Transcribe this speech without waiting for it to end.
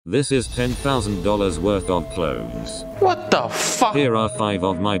This is $10,000 worth of clothes. What the fuck? Here are 5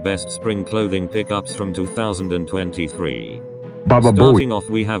 of my best spring clothing pickups from 2023. Baba Starting off,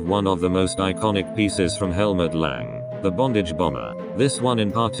 we have one of the most iconic pieces from Helmut, the bondage bomber. This one in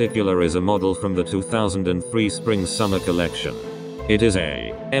particular is a model from the 2003 spring-summer collection. It is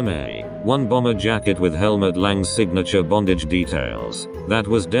a MA1 bomber jacket with Helmut Lang's signature bondage details that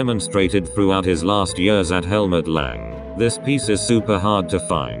was demonstrated throughout his last years at Helmut Lang. This piece is super hard to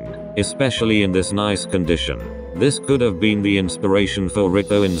find, especially in this nice condition. This could have been the inspiration for Rick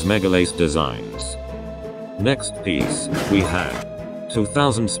Owens' Megalace designs. Next piece, we have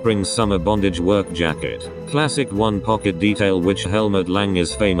 2000 Spring Summer Bondage Work Jacket. Classic one pocket detail which Helmut Lang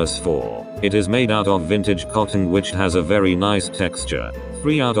is famous for. It is made out of vintage cotton which has a very nice texture.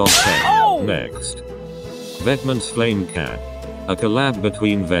 3 out of 10. Oh! Next. VTMNTS Flame Cap. A collab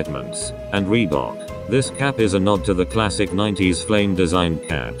between VTMNTS and Reebok. This cap is a nod to the classic 90s flame designed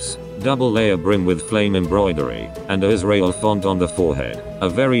caps. Double layer brim with flame embroidery, and a Israel font on the forehead. A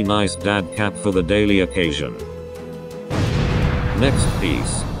very nice dad cap for the daily occasion. Next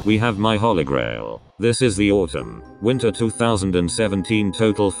piece, we have my Holy Grail. This is the Autumn Winter 2017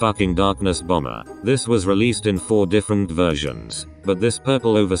 Total Fucking Darkness Bomber. This was released in 4 different versions, but this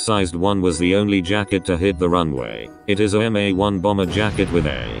purple oversized one was the only jacket to hit the runway. It is a MA1 bomber jacket with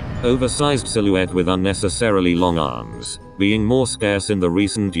a oversized silhouette with unnecessarily long arms. Being more scarce in the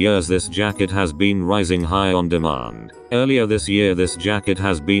recent years, this jacket has been rising high on demand. Earlier this year, this jacket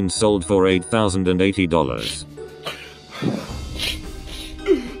has been sold for $8,080.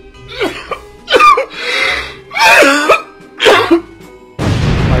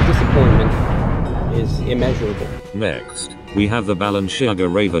 Is immeasurable. Next, we have the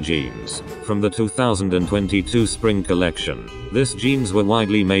Balenciaga Raver Jeans from the 2022 spring collection. These jeans were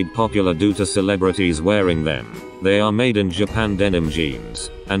widely made popular due to celebrities wearing them. They are made in Japan denim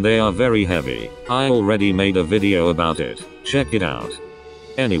jeans, and they are very heavy. I already made a video about it. Check it out.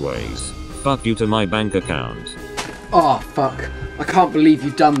 Anyways, fuck you to my bank account. Oh fuck, I can't believe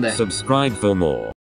you've done this. Subscribe for more.